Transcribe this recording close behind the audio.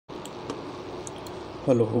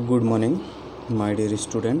Hello, good morning, my dear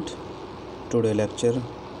student. Today lecture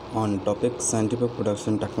on topic scientific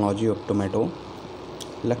production technology of tomato.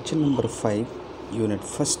 Lecture number 5, unit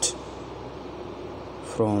first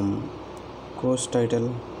from course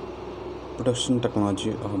title Production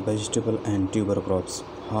Technology of Vegetable and Tuber Crops,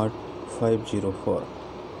 Part 504.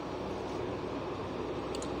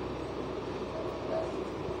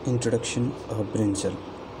 Introduction of Brinjal,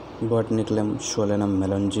 Botanicum Solanum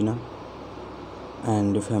melongena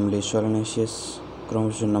and family Solanaceae.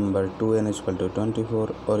 Chromosome number 2n is equal to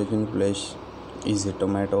 24. Origin place is a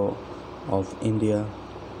tomato of India.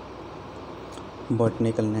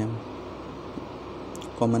 Botanical name,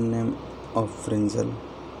 common name of brinjal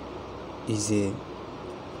is a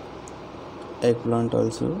eggplant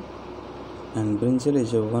also, and brinjal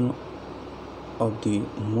is one of the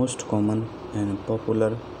most common and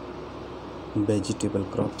popular vegetable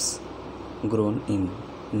crops grown in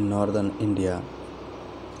northern India.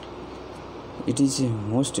 It is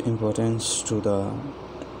most important to the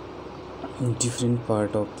different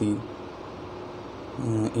part of the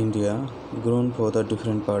India, grown for the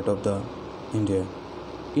different part of the India.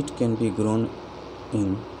 It can be grown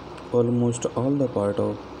in almost all the part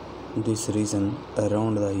of this region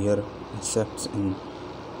around the year except in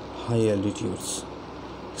high altitudes.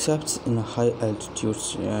 Except in high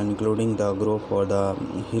altitudes, including the grow for the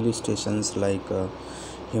hill stations like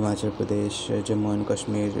Himachal Pradesh, Jammu and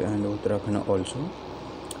Kashmir and Uttarakhand also.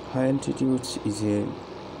 High altitudes is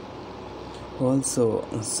also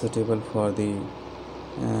suitable for the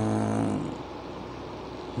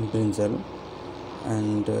brinjal,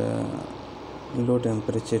 and low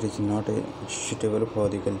temperature is not suitable for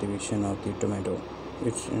the cultivation of the tomato.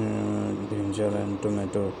 It's brinjal and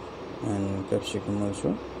tomato and capsicum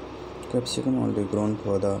also. Capsicum only grown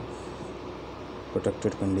for the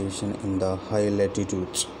protected condition in the high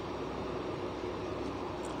latitudes.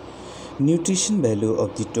 Nutrition value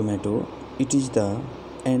of the tomato. It is the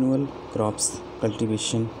annual crops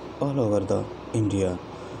cultivation all over the India,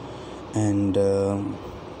 and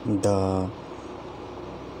the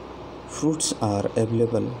fruits are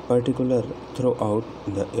available particular throughout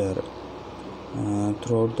the year.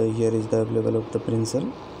 Throughout the year is the available of the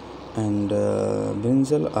brinjal, and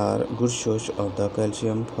brinjal are good source of the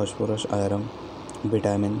calcium, phosphorus, iron,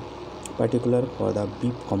 vitamin. Particular for the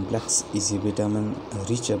B complex is a vitamin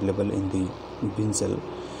rich available in the brinjal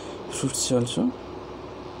fruits also.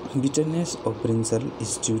 Bitterness of brinjal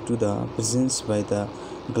is due to the presence by the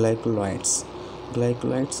glycolides.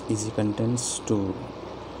 Glycolides is contents to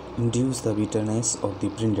induce the bitterness of the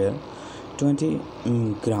brinjal. 20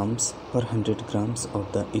 grams per 100 grams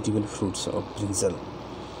of the edible fruits of brinjal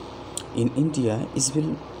in India is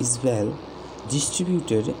well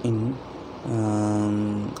distributed in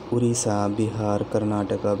Orissa, Bihar,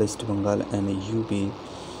 Karnataka, West Bengal and UP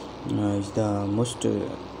is the most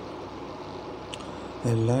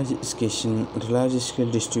large scale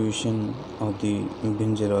distribution of the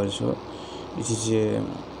brinjal also. It is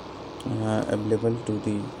available to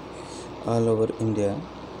the all over India.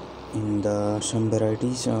 In the some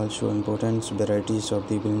varieties also important varieties of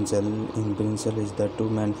the brinjal. In brinjal is the two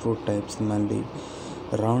main fruit types, mainly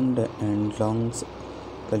round and long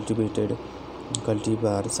cultivated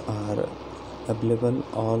cultivars are available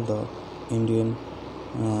all the Indian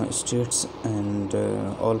states and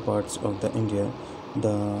all parts of the India.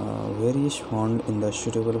 The various found in the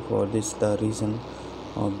suitable for this the reason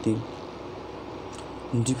of the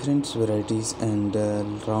different varieties and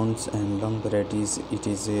rounds and long varieties. It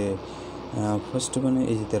is a first one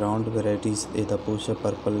is the round varieties is the Pusha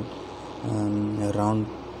purple, round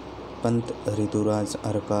Pant, Rituraj,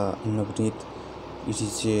 Arka, Navneet. It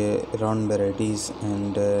is round varieties,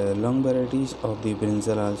 and long varieties of the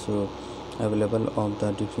brinjal also available of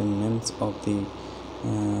the different names of the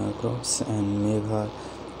crops, and Megha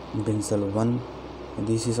brinjal 1.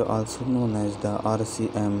 This is also known as the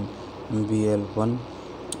RCM BL1,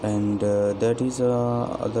 and that is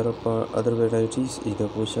other varieties is the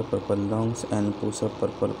Pusha purple longs and Pusha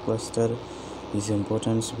purple cluster is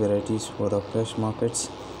important varieties for the fresh markets,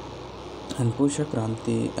 and Pusha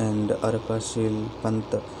Kranti and Arakasil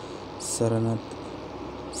Pant Saranat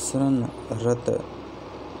Saranrat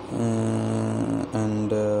and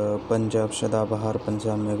Punjab Shadabahar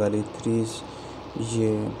Punjab Meghali 3 is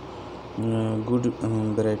good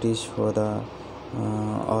varieties for the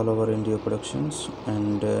all over India productions,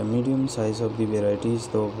 and medium size of the varieties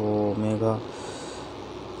the Megha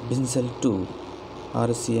brinjal 2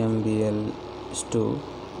 RCMBL 2.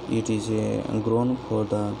 It is grown for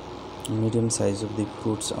the medium size of the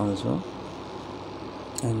fruits also,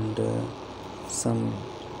 and some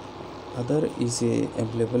other is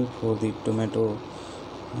available for the tomato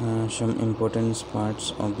some important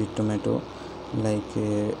parts of the tomato, like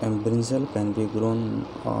brinjal can be grown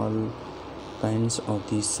all kinds of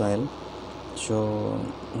the soil. So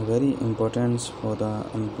very important for the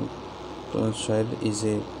soil is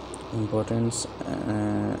a importance,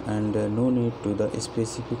 and no need to the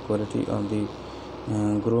specific quality of the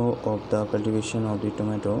grow of the cultivation of the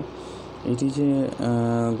tomato. It is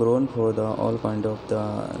grown for the all kind of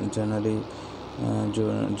the generally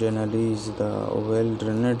is the well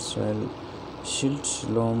drained soil. Silt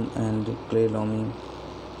loam and clay loamy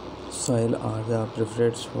soil are the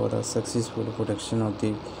preferred for the successful production of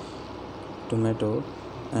the tomato,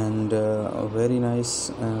 and very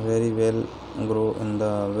nice, very well grow in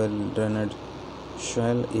the well drained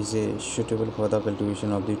soil is suitable for the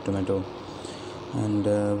cultivation of the tomato. And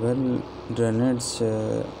well drained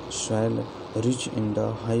soil rich in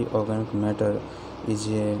the high organic matter is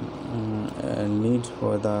a need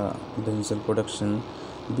for the brinjal production,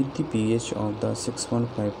 with the pH of the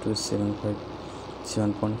 6.5 to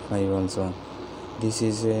 7.5 also. This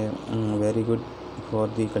is very good for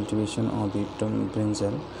the cultivation of the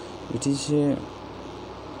brinjal. It is a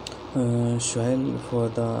soil for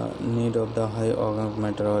the need of the high organic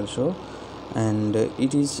matter also, and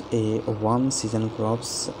it is a warm season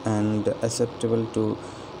crops and acceptable to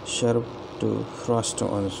sharp to frost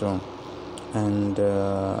also, and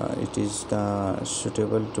it is the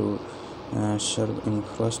suitable to serve in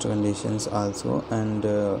frost conditions also, and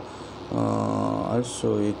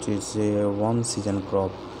also it is a warm season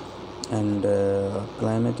crop. And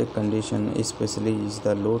climatic condition, especially is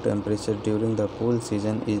the low temperature during the cool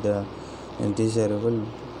season, is the desirable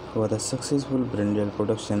for the successful brinjal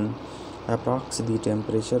production. Approx the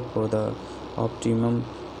temperature for the optimum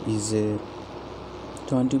is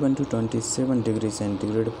 21 to 27 degrees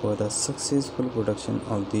centigrade for the successful production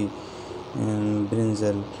of the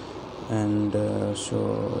brinjal. And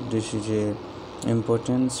so this is a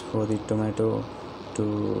importance for the tomato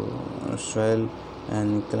to soil,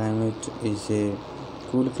 and climate is a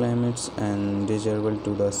cool climates and desirable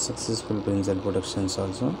to the successful brinjal productions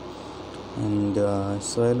also. And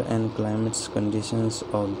soil and climates conditions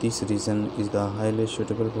of this region is the highly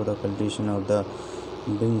suitable for the cultivation of the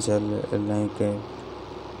brinjal, like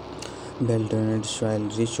well drained soil,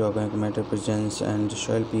 rich organic matter presence, and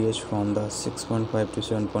soil pH from the 6.5 to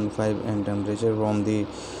 7.5, and temperature from the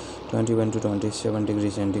 21 to 27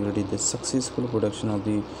 degrees centigrade is the successful production of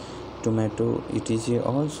the tomato. It is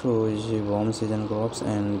also is a warm season crops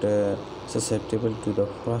and susceptible to the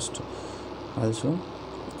frost also,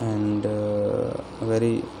 and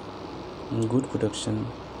very good production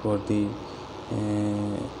for the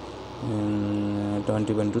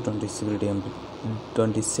 21 to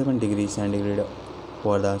 27 degrees centigrade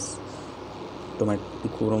for the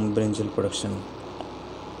tomato brinjal production.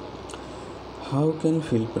 How can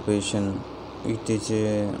field preparation? It is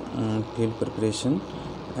a field preparation,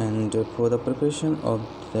 and for the preparation of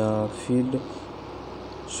the field,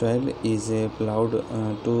 soil is plowed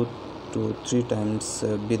 2 to 3 times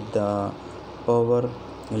with the power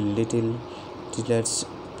little tillers,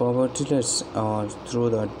 or through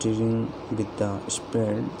the drilling with the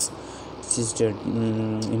spades. This is the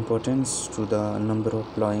importance to the number of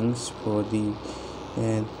plowings for the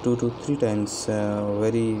 2 to 3 times.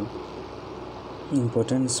 Very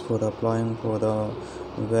importance for the plowing for the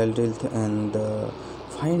well tilt and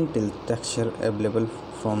fine tilt texture available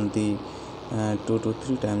from the 2 to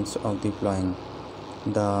 3 times of the plowing.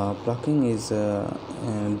 The plucking is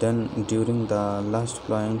done during the last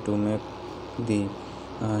plowing to make the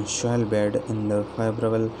soil bed in the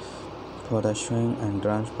favorable for the sowing and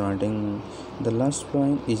transplanting. The last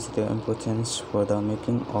plowing is the importance for the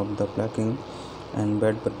making of the plucking and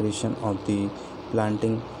bed preparation of the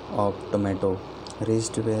planting of tomato.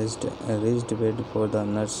 Raised bed for the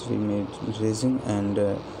nursery made raising, and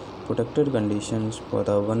protected conditions for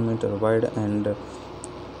the 1 meter wide and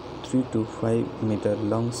 3 to 5 meter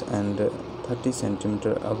longs and 30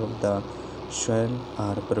 centimeter above the soil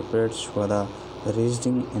are prepared for the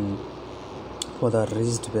raising in for the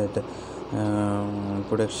raised bed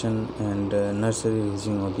production, and nursery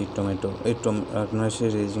raising of the tomato, nursery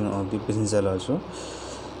raising of the brinjal also.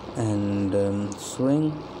 And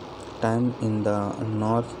sowing time in the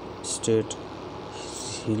north state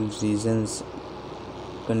hill regions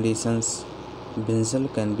conditions, brinjal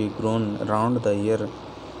can be grown around the year.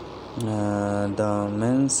 The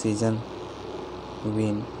main season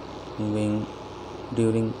being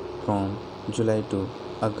during from July to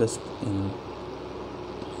August in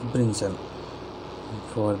brinjal.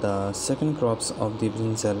 For the second crops of the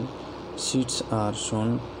brinjal, seeds are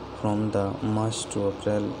sown from the March to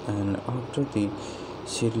April, and after the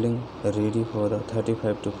seedling ready for the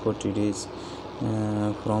 35 to 40 days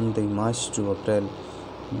from the March to April,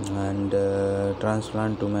 and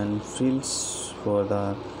transplant to main fields for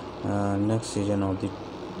the next season of the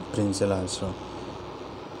brinjal also.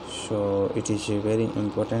 So it is a very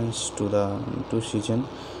important to the two season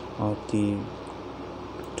of the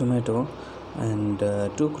tomato, and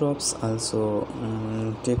two crops also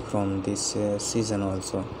take from this season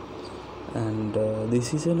also. And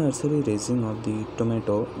this is a nursery raising of the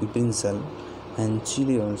tomato, brinjal and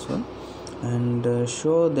chili also. And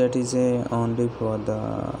show that is a only for the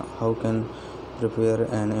how can prepare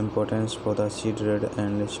an importance for the seed rate,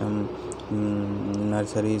 and some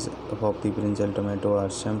nurseries of the brinjal tomato are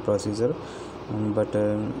some procedure, but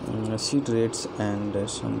seed rates and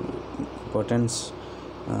some importance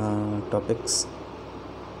topics.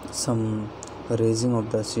 Some raising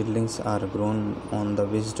of the seedlings are grown on the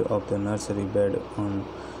wedge of the nursery bed on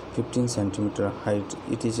 15 centimeter height.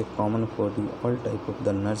 It is common for the all type of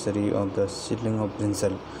the nursery of the seedling of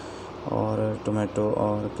brinjal or tomato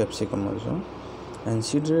or capsicum also. And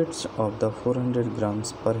seed rates of the 400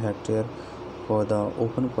 grams per hectare for the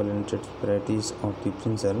open pollinated varieties of the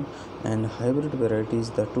brinjal, and hybrid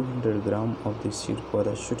varieties the 200 gram of the seed for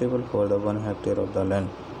the suitable for the 1 hectare of the land.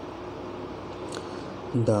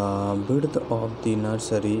 The width of the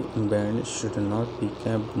nursery bed should not be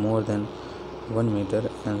kept more than 1 meter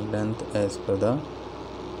and length as per the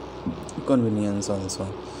convenience also.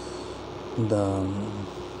 The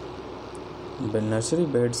nursery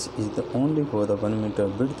beds is the only for the 1 meter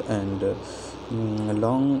width and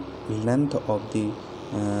long length of the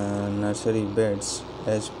nursery beds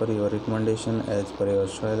as per your recommendation, as per your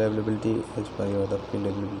soil availability, as per your the field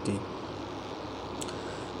availability.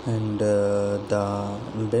 And the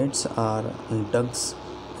beds are dug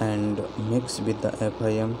and mixed with the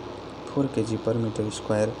FIM 4 kg per meter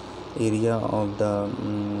square area of the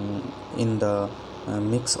in the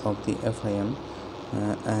mix of the FIM,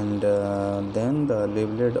 and then the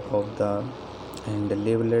labeled of the and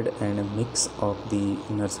mix of the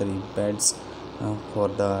nursery beds for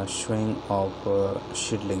the showing of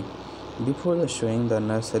seedling. Before the showing, the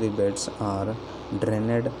nursery beds are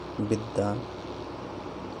drained with the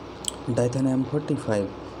Dithanam 45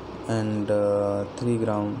 and 3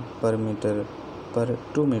 gram per meter per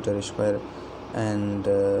 2 meter square and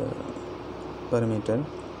per meter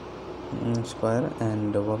square,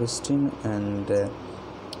 and Wavestin and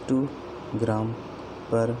 2 gram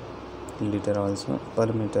per liter also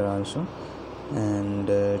per meter also, and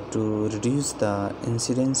to reduce the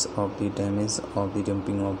incidence of the damage of the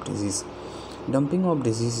dumping of disease. Dumping of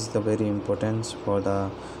disease is the very important for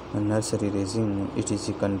the nursery raising. It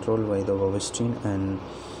is controlled by the Wavestin and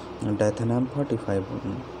Dithanam 45.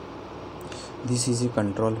 This is a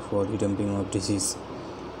control for the dumping of disease.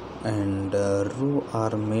 And row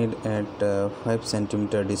are made at 5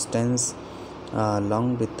 centimeter distance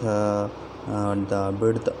along with the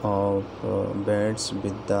width of beds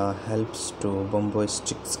with the helps to bamboo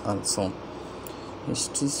sticks also.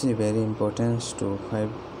 It is very important to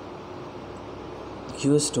 5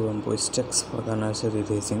 used bamboo sticks for the nursery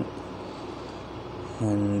raising.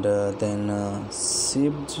 And then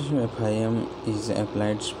sieved FIM is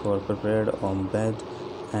applied for prepared on bed,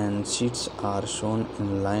 and sheets are shown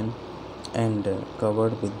in line and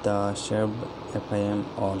covered with the shaved FIM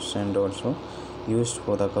or sand also used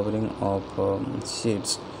for the covering of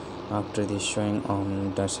sheets after the showing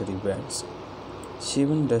on nursery beds.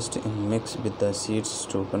 Shaven dust in mix with the seeds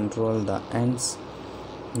to control the ants.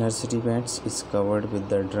 Nursery beds is covered with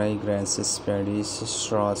the dry grasses, paddies,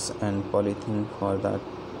 straws and polythene for the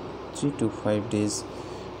 3 to 5 days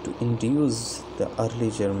to induce the early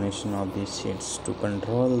germination of the seeds, to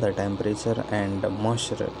control the temperature and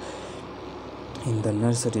moisture in the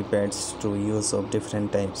nursery beds, to use of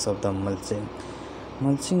different types of the mulching.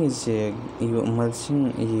 Mulching uses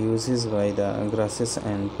by the grasses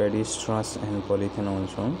and paddy straws and polythene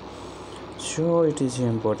also. So it is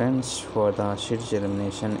important for the seed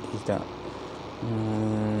germination is the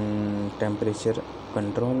temperature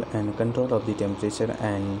control and control of the temperature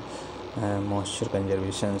and moisture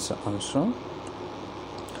conservations also.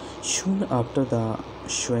 Soon after the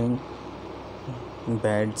showing,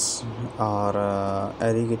 beds are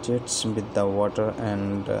irrigated with the water,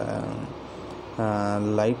 and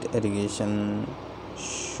light irrigation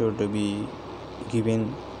should be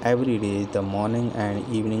given every day, the morning and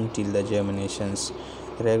evening till the germinations.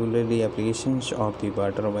 Regularly applications of the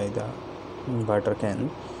water by the water can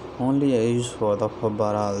only used for the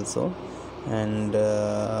fabbara also, and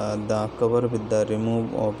the cover with the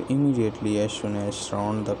remove of immediately as soon as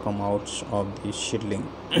round the come out of the seedling.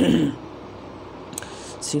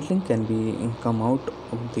 Seedling can be come out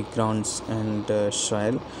of the grounds and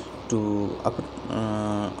soil to up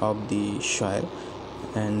of the soil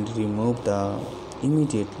and remove the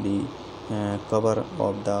immediately cover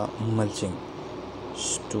of the mulching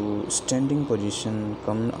to standing position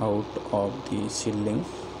come out of the seedling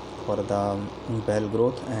for the well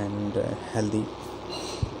growth and healthy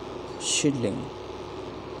seedling.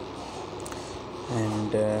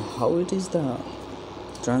 And how it is the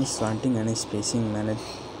transplanting and spacing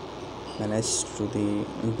managed to the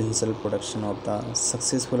brinjal production of the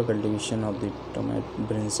successful cultivation of the tomato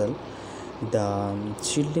brinjal. The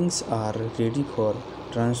seedlings are ready for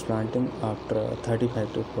transplanting after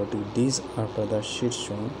 35 to 40 days after the seed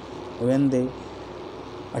sowing. When they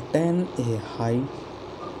attain a height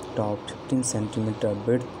of 15 centimeter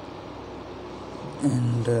width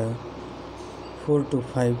and 4 to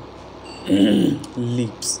 5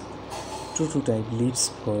 leaves, 2 to 5 leaves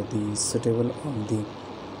for the suitable of the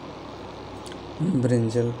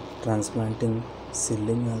brinjal transplanting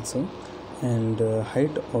seedling also, and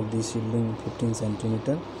height of the seedling 15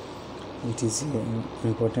 centimeter. It is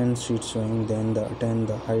important seed sowing then the attain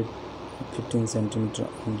the height 15 centimeter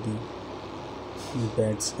of the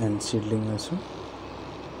beds and seedling also.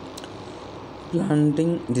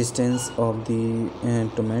 Planting distance of the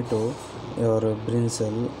tomato or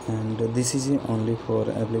brinjal, and this is only for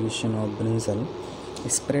application of brinjal.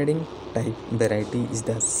 Spreading type variety is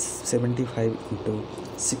the 75 into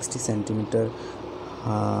 60 centimeter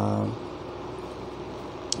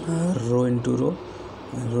row into row,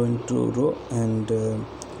 and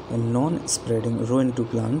non-spreading row into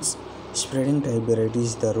plants. Spreading type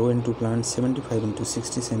varieties the row into plants 75 into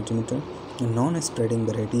 60 centimeter. Non-spreading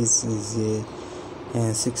varieties is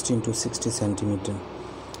 60 into 60 centimeter.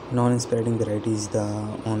 Non-spreading variety is the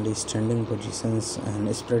only standing positions,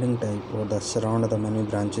 and spreading type or the surround the many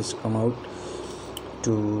branches come out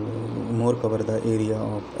to more cover the area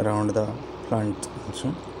of around the plant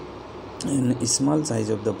also. And small size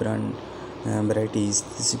of the brand variety is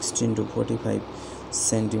 16 to 45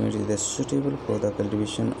 centimeter is suitable for the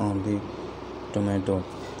cultivation of the tomato.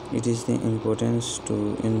 It is the importance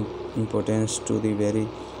to the very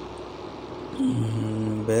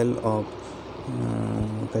well of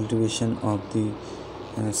cultivation of the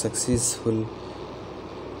successful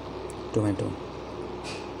tomato.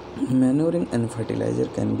 Manuring and fertilizer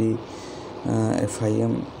can be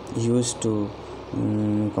FIM used to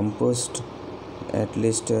compost at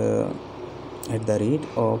least at the rate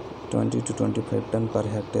of 20 to 25 ton per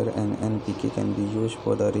hectare, and NPK can be used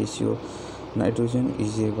for the ratio nitrogen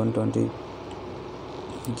is 120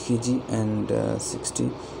 kg and 60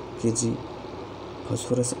 kg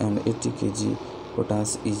phosphorus and 80 kg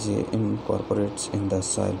potash is incorporated in the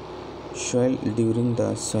soil. During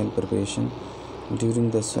the soil preparation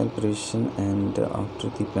and after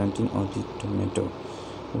the planting of the tomato,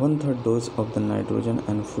 1/3 dose of the nitrogen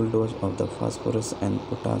and full dose of the phosphorus and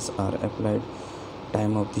potash are applied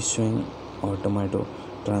time of the sowing or tomato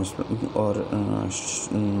transplant or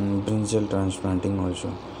brinjal transplanting also.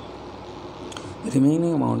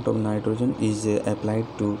 Remaining amount of nitrogen is applied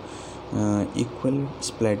to equal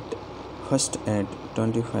split, first at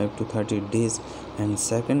 25 to 30 days and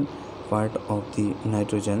second part of the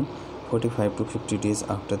nitrogen 45 to 50 days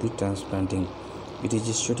after the transplanting. It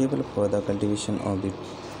is suitable for the cultivation of the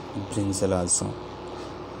brinjal also.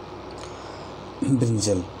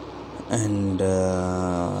 Brinjal and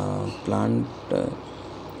plant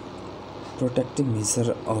protective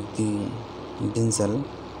measure of the brinjal.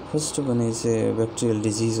 First one is a bacterial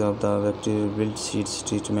disease of the bacterial wilt seeds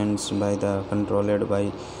treatments by the controlled by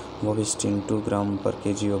Bovestin 2 gram per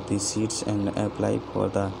kg of the seeds and apply for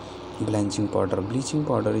the bleaching powder. Bleaching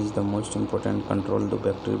powder is the most important control to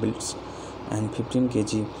bacterial wilts, and 15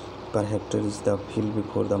 kg per hectare is the fill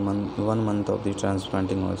before the 1 month of the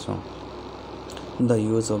transplanting also. The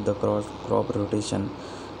use of the crop rotation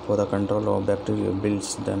for the control of bacterial builds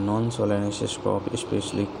the non-solanaceous crop,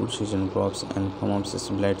 especially cool season crops, and Phomopsis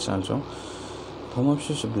blades also.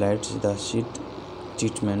 Phomopsis blades the seed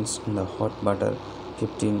treatments in the hot butter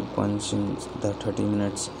 15 points in the 30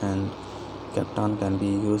 minutes, and Captan can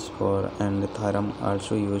be used for, and Thyram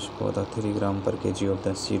also used for the 3 gram per kg of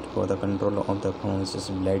the seed for the control of the Phomopsis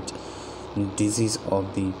blade disease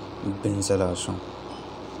of the brinjal also.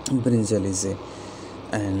 Brinjal is a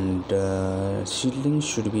and seedlings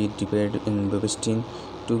should be dipped in Bovestin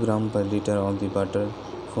 2 gram per liter of the butter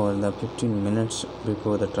for the 15 minutes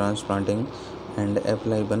before the transplanting, and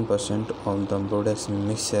apply 1% of the Brodex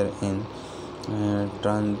mixture in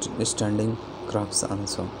standing crops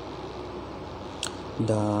also.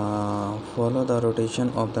 The follow the rotation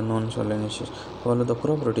of the non-solanaceous. Follow the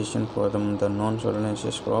crop rotation for the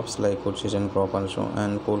non-solanaceous crops like oxygen crop also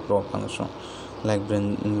and cool crop also, like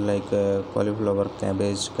cauliflower,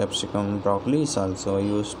 cabbage, capsicum, broccoli is also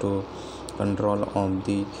used to control of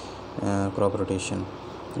the crop rotation.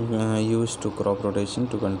 Used to crop rotation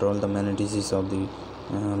to control the many diseases of the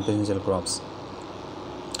brinjal crops.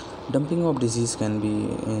 Dumping of disease can be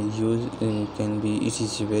it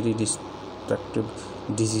is a very destructive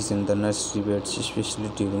disease in the nursery beds, especially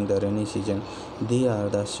during the rainy season. They are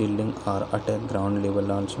the shielding or attack ground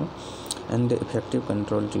level also, and the effective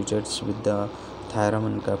control treated with the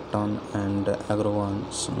thiramine captan and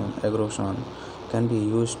agrosan can be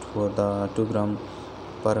used for the 2 gram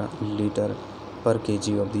per liter per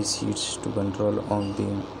kg of the seeds to control of the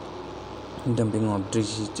dumping of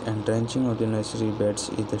disease. And drenching of the nursery beds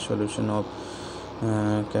is the solution of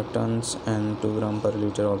captans, and 2 gram per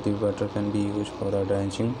liter of the water can be used for the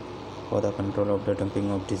drenching for the control of the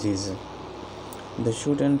dumping of disease. The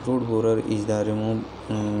shoot and fruit borer is the remove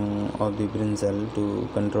of the brinjal to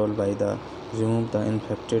control by the remove the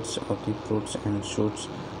infected of the fruits and shoots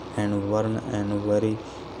and worm and bury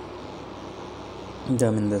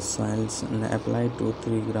them in the soils, and apply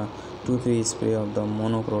 2-3 spray of the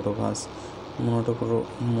monocrotophos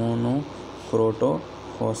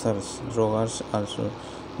rogers also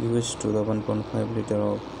used to the 1.5 liter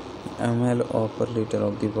of ml of per liter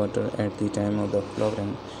of the water at the time of the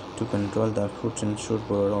flowering to control the fruit and shoot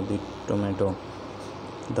borer of the tomato.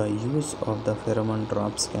 The use of the pheromone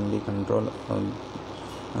traps can be controlled on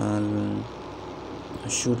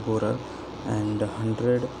shoot borer, and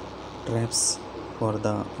 100 traps for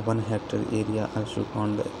the 1 hectare area also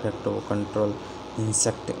found the effect of control.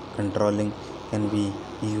 Insect controlling can be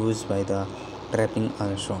used by the trapping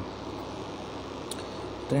also.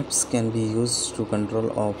 Traps can be used to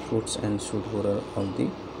control of fruits and shoot borer of the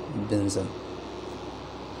brinjal.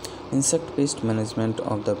 Insect pest management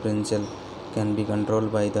of the brinjal can be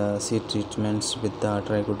controlled by the seed treatments with the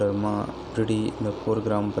trichoderma priddy in the 4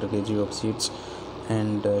 gram per kg of seeds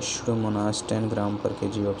and Pseudomonas 10 gram per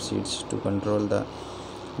kg of seeds to control the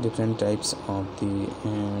different types of the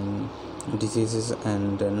diseases.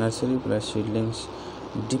 And nursery plus seedlings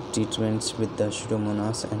dip treatments with the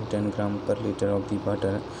Pseudomonas and 10 gram per liter of the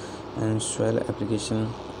water, and soil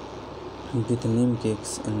application with neem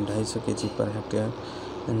cakes and 250 kg per hectare,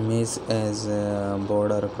 and maize as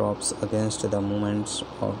border crops against the movements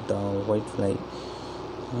of the whitefly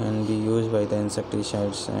and be used by the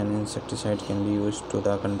insecticides. And insecticide can be used to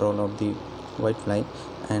the control of the whitefly,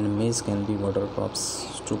 and maize can be border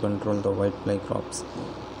crops to control the whitefly crops.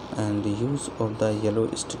 And the use of the yellow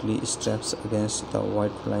stickly straps against the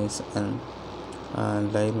whiteflies and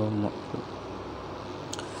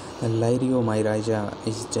Lyromyraja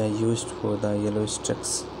is used for the yellow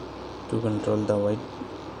streaks to control the white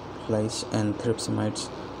flies and thrips mites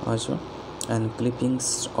also, and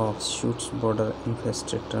clippings of shoots border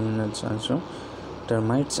infested terminals also.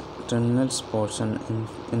 Termites terminals portion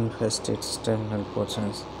infested terminal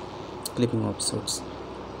portions, clipping of shoots.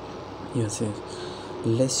 Yes.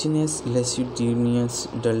 Lecitudinous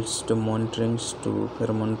dulls to monitoring to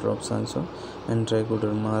pheromone drops also, and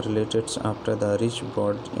trichoderma related after the rich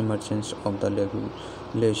broad emergence of the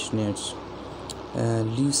leucinoids.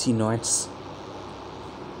 Leucinoids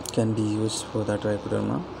can be used for the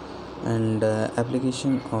trichoderma, and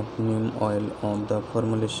application of neem oil on the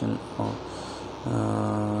formulation of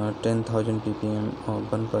 10,000 ppm of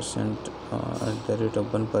 1% at the rate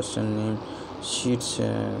of 1% neem sheets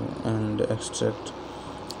and extract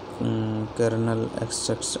kernel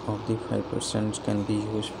extracts of the 5% can be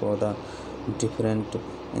used for the different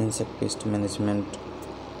insect pest management.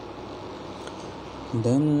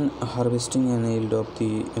 Then harvesting and yield of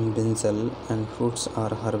the brinjal and fruits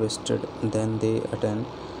are harvested, then they attain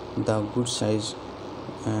the good size,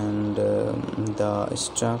 and the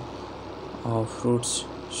stalk of fruits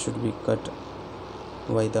should be cut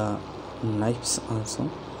by the knives also.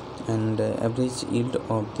 And average yield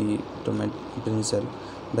of the tomato brinjal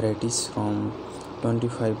varieties from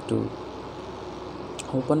 25 to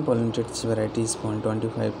open pollinated varieties from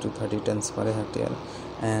 25 to 30 tons per hectare,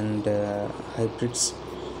 and hybrids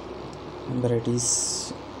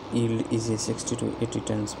varieties yield is a 60 to 80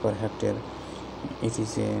 tons per hectare. It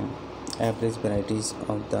is a average varieties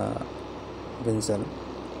of the brinjal.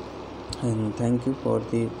 And thank you for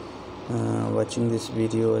the watching this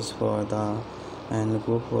videos for the, and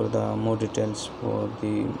go for the more details for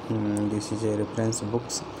the this is a reference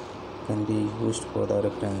books can be used for the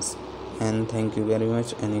reference. And thank you very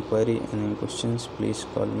much. Any query, any questions, please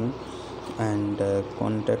call me and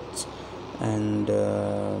contact, and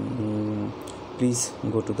please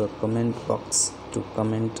go to the comment box to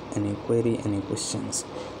comment any query, any questions.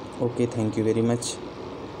 Okay, thank you very much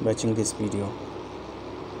watching this video.